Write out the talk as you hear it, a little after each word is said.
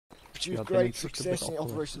achieved great success in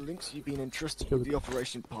Operation Lynx. You've been entrusted with the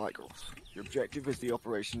Operation Pyrgos. Your objective, as the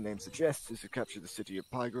operation name suggests, is to capture the city of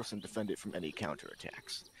Pyrgos and defend it from any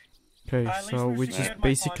counterattacks. Okay, so we just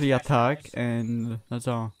basically attack and that's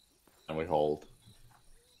all. And we hold.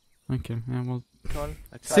 Okay, yeah, well,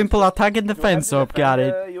 simple attack and defense up, got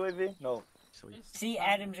it. UAV? No. See,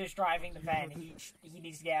 Adam's just driving the van. He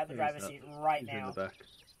needs to get out of the driver's seat right now.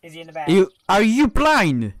 Is he in the back? Are you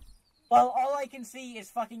blind? Well, all I can see is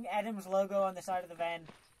fucking Adam's logo on the side of the van.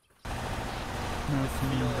 No, it's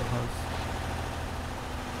me in the house.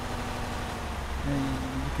 Hey,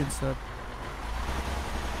 you can stop.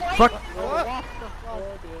 Fuck! Who got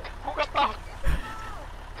the?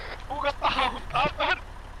 Who got the?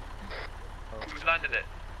 Who landed it?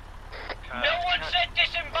 No one said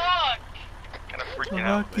disembark! Kind of freaking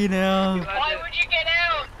out. Fucking hell. Why would you get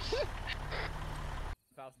out?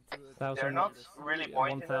 They're not really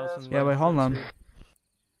pointing at us. Yeah, wait, hold on. Hey,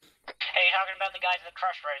 you talking about the guys in the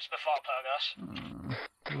crush race before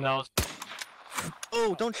Pyrgos? No.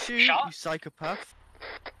 Oh, don't shoot, Shot? you psychopath.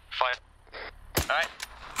 Fire. Alright.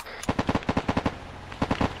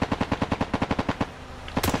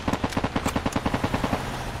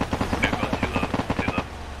 Too low.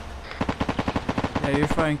 Yeah, you're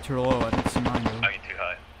firing too low, I didn't see mine though. Firing too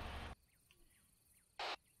high.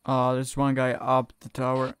 Oh, there's one guy up the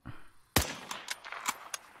tower.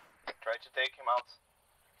 Try to take him out.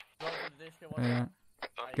 Yeah.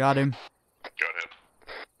 Got him. Got him.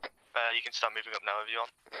 You can start moving up now if you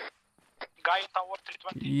want. Guy in tower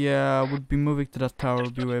 320. Yeah, I would be moving to that tower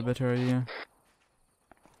would be way better idea.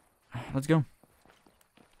 Let's go.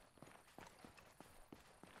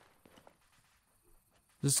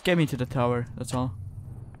 Just get me to the tower, that's all.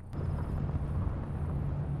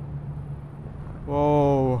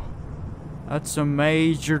 Whoa. That's a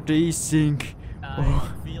major desync. I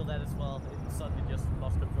feel that as well. It suddenly just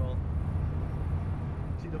lost control.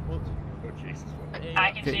 See the foot? Oh Jesus.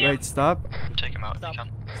 I can see Okay, him. wait, stop. Take him out if you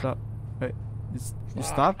can. Stop. Wait. You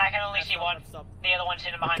stop? I can only see one. The other one's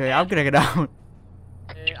sitting behind Okay, me. I'm gonna get out.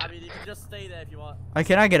 I mean, you can just stay there if you want. I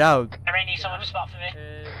cannot get out. I really need someone to spot for me.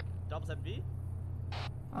 Double V?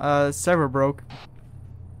 Server broke.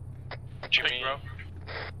 Jimmy, bro.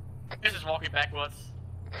 This is walking backwards.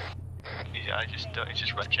 Yeah, it's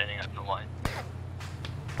just red chaining, I don't know why.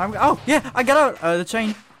 Oh, yeah, I got out. The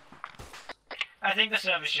chain. I think the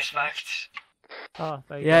server's just fucked. Oh,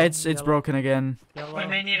 Yeah, it's broken again. We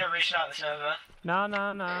may need to restart the server. No,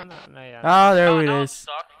 yeah. Ah, there it is.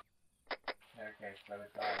 Stop. Okay, so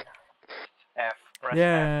it's F. Press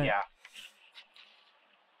yeah. F, yeah.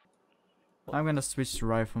 I'm gonna switch to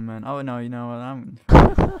rifleman. Oh no, you know what? I'm.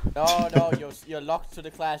 No, you're locked to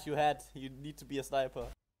the class you had. You need to be a sniper.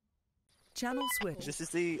 Channel switch. This is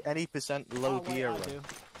the any % low gear run.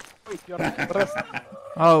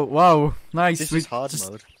 Oh wow, nice. This is hard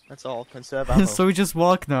mode. That's all. Conserve ammo. So we just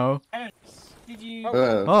walk now. Did you?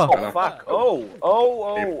 Oh fuck!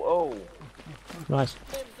 Oh! Nice.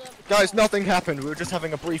 Guys, nothing happened. We were just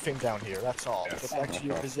having a briefing down here. That's all. Get back to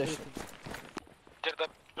your position.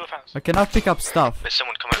 I cannot pick up stuff. There's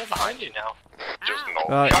someone coming up behind you now. Just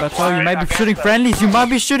no. That's all. You might be shooting friendlies. You might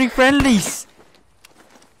be shooting friendlies.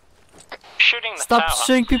 Shooting the Stop tower.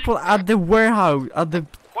 shooting people at the warehouse. At the.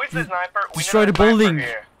 Who is the sniper? Destroy the building. Me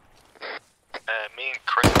and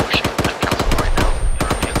Chris are pushing the castle right now.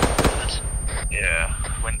 Yeah.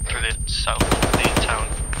 Went through the south of the town.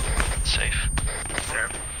 Safe. There.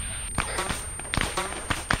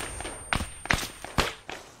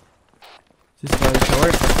 This guy is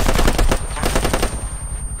short.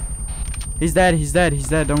 He's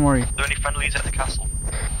dead, don't worry. Are there any friendlies at the castle?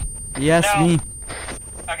 Yes, No. me.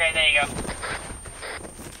 Okay, there you go.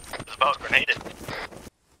 There's about a grenade.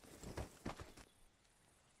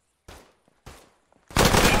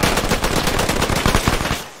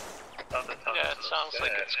 Yeah, it sounds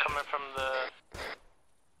like it's coming from the...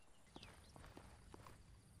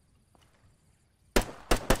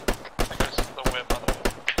 I guess the whip on the...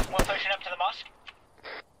 One pushing up to the mosque.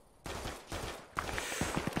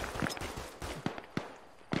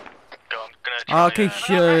 Okay,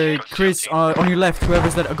 Chris, on your left,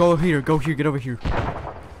 whoever's that, go here, get over here.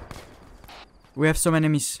 We have some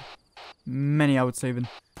enemies. Many, I would say, even.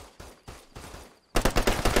 Go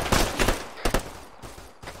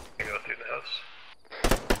through the house.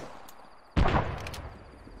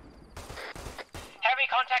 Heavy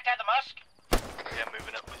contact at the mosque. Yeah,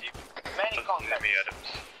 moving up with you. Many contacts. Me, Adams.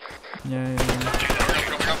 Yeah.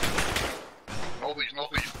 Northeast.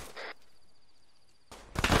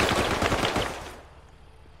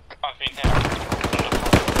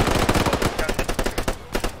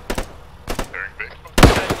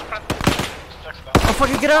 Oh,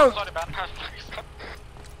 fucking. Take it out!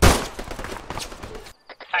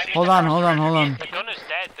 Hold on. The gun is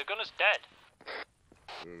dead. The gun is dead.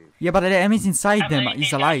 Yeah, but the enemy's inside them.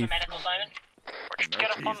 He's alive. Just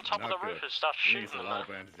get up on top of the roof and start shooting them.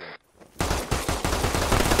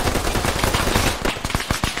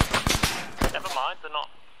 Never mind, they're not.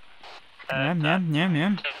 Yeah.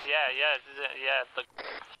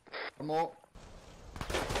 More.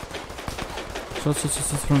 So,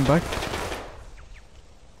 run back.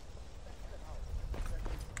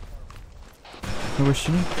 No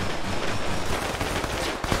questioning.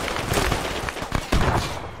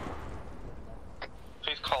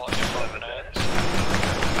 Please call it 5 minutes.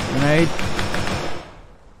 Grenade.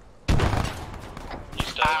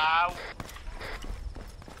 He's dead. Ow!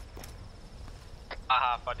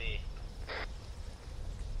 Aha, buddy.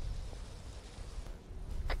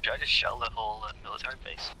 Should I just shell the whole military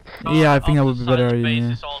base? Yeah, I think that would be better. The base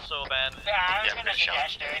Yeah. is also abandoned. Yeah, I was gonna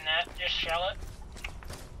suggest doing that. Just shell it.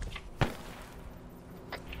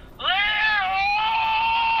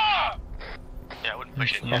 Yeah, I wouldn't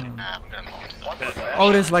push it yet. Nah, I'm gonna mount it.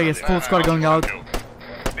 Oh, there's like a full squad going out.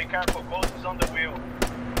 Be careful, Ghost is on the wheel.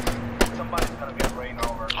 Somebody's gonna get rain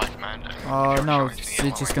over. Oh no,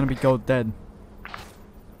 it's just gonna be goat dead.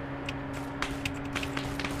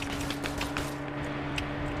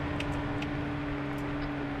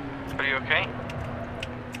 Are you okay?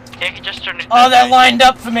 Yeah, you can just turn it. Oh, they're lined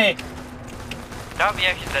up for me! No,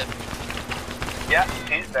 yeah, he's dead. Yeah,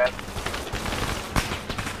 he's dead.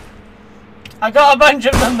 I got a bunch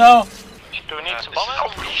of them though! Do we need some bombers? I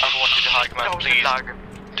want you to high command, please.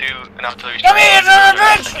 Do an artillery Come here,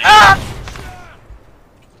 bitch! Ah!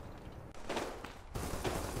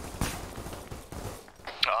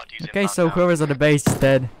 Okay, so whoever's at the base is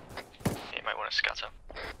dead. You might want to scatter.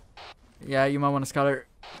 Yeah, you might want to scatter.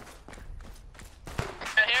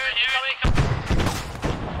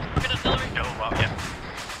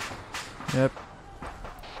 Yep.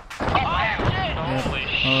 Holy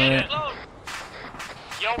shit! Oh,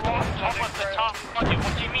 Yo, what was the top? What do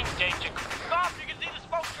you mean, danger? Stop! You can see the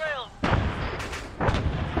smoke trails!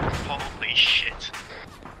 Holy shit.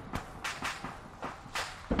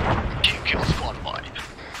 Kill squad wide.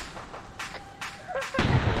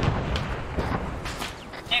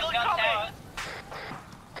 Still coming!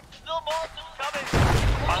 Still more coming!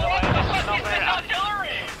 By the way, this is not very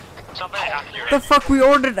artillery! It's not very accurate. The fuck, we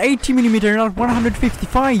ordered 80mm, not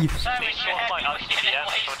 155. Sorry, we should have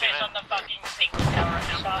wasted this on the fucking single tower at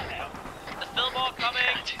the start now. There's still more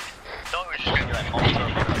coming! No, we're just gonna be like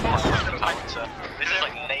monster. This is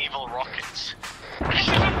like naval rockets. You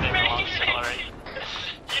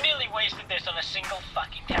nearly wasted this on a single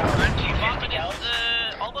fucking tower. Fucking hell.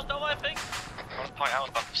 Almost over, I think. I want to point out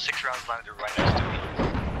about 6 rounds landed right next to me.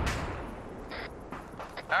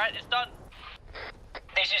 Alright, it's done.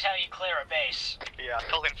 This is how you clear a base. Yeah, I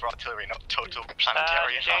called in for artillery, not total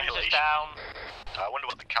planetary annihilation. James is down. I wonder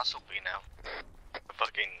what the castle will be now. A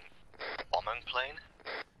fucking bombing plane?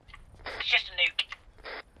 It's just a nuke.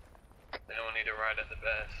 Anyone need a ride at the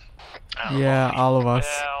base? Yeah, all of us.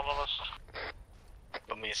 Yeah, all of us.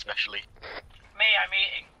 But me especially. Me, I'm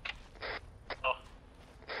eating. Oh.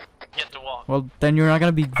 Get to walk. Well, then you're not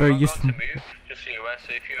gonna be very useful. I'm about to move, just so you're aware,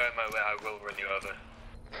 so if you're on my way, I will run you over.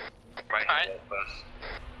 Right here first.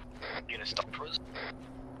 You gonna stop for us?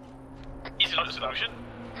 Easy solution.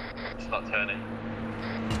 It's not turning.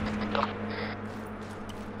 Stop.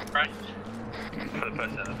 Right. For the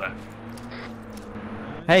person in the back.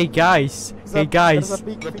 Hey guys! Hey guys!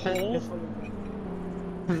 The pole?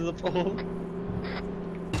 The pole?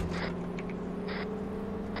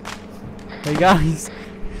 Hey guys!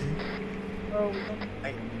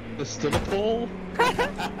 There's still a pole?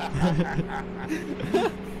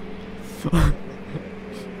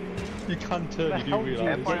 You can't turn, you do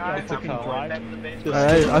realise. Alright,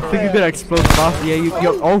 I think you're gonna explode fast. Yeah, you.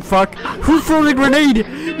 Oh fuck! Who threw the grenade?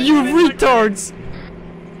 You retards!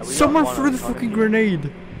 Someone threw the fucking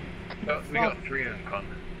grenade! We got 3 in con.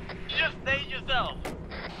 Just nade yourself!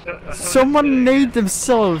 Someone nade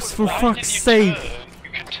themselves, for fuck's sake! You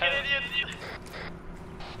can turn.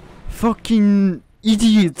 Fucking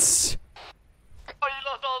idiots! Oh, you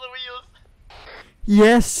lost all the wheels!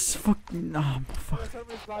 Yes, fucking. Oh, fuck.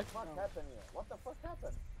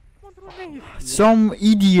 Some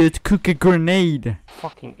idiot cook a grenade.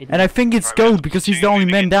 Fucking idiot. And I think it's Goat because he's the only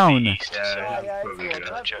man down.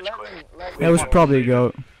 That was probably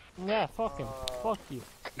Goat. Yeah, fuck him. Fuck you.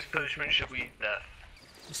 Which punishment should we eat there?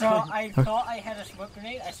 So I thought I had a smoke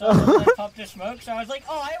grenade. I saw someone pop the smoke, so I was like,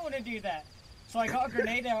 oh, I want to do that. So I got a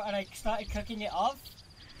grenade out and I started cooking it off.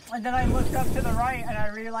 And then I looked up to the right and I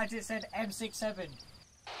realized it said M67.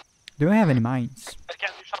 Do we have any mines?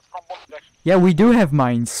 Yeah, we do have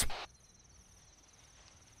mines.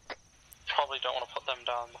 Probably don't want to put them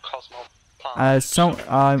down because no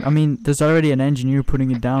plan. I mean, there's already an engineer putting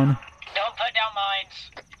it down. Don't put down mines.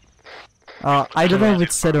 I don't know if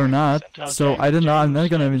it's set or not, so I don't know, I'm not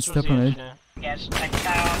gonna even step on it. Yes,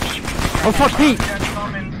 Oh fuck me!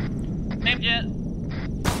 Named yet.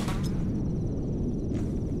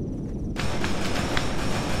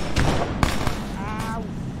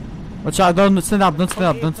 Watch out, don't stand up, don't stand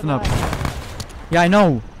up, don't stand up. Yeah, I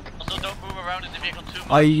know. Also, don't move around in the vehicle too much.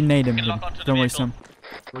 I nade him, You can lock onto the don't waste vehicle. him.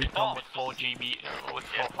 We bomb with 4 GB, with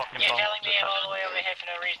 4 fucking You're bombs. telling me I'm all the way over here for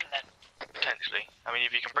no reason then? Potentially. I mean,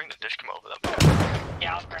 if you can bring the dish come over them.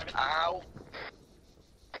 Yeah, I'll grab it. Ow!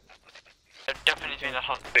 They're definitely doing that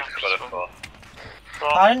hot.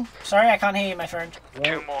 Pardon? Sorry, I can't hear you, my friend.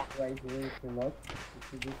 2 more.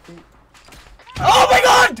 Oh my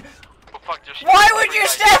god! Oh, fuck, there's Why would you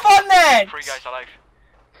step on that? 3 guys alive.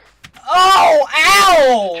 Oh,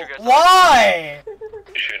 ow! Why?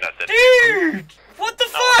 Shooting at them. Dude! What the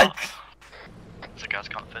fuck? The gas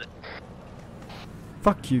can't fit it.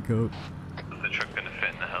 Fuck you, goat. Is the truck gonna fit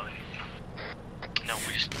in the heli? No,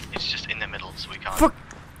 it's just in the middle, so we can't. Fuck!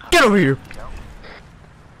 Get over here!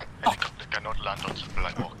 Helicopter cannot land on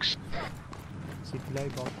supply box.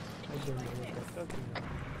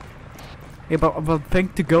 Yeah, but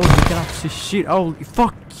thank to God we can actually shoot. Oh,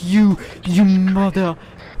 fuck you, you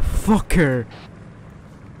motherfucker!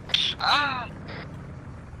 Ah!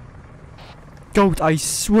 Goat, I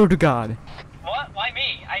swear to God. What? Why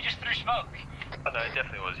me? I just threw smoke. Oh no, it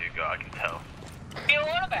definitely was you, I can tell. What are you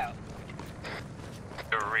on about?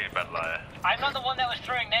 You're a really bad liar. I'm not the one that was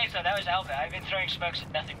throwing nades though, that was Albert. I've been throwing smokes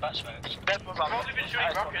at nothing but smokes. I've only been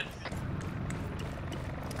shooting rockets.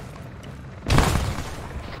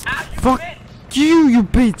 Fuck you, you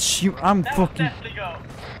bitch! I'm fucking. Definitely go.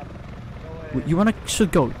 Wait, you wanna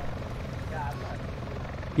shoot goat?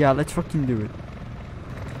 Yeah, let's fucking do it.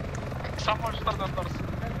 Someone start on doors.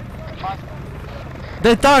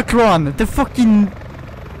 The dark one, the fucking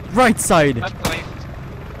right side.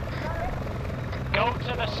 Go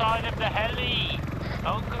to the side of the heli.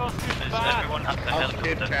 Don't go through the back. Everyone at the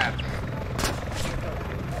helicopter.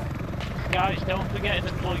 Guys, don't forget to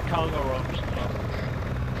deploy cargo ropes.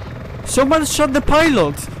 Someone shot the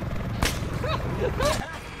pilot.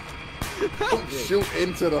 Don't shoot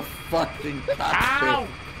into the fucking cockpit. Ow!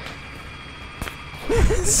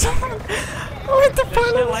 Someone. Oh, the There's still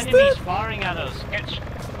pilot's enemies dead. firing at us. It's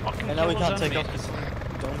fucking And now we kill can't those take off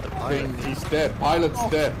enemies. this. He's dead. Pilot's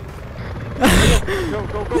dead.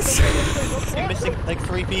 You're missing like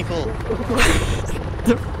 3 people.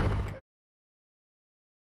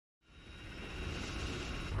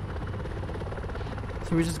 So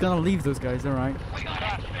we're just gonna leave those guys, alright?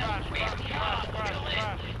 Crash.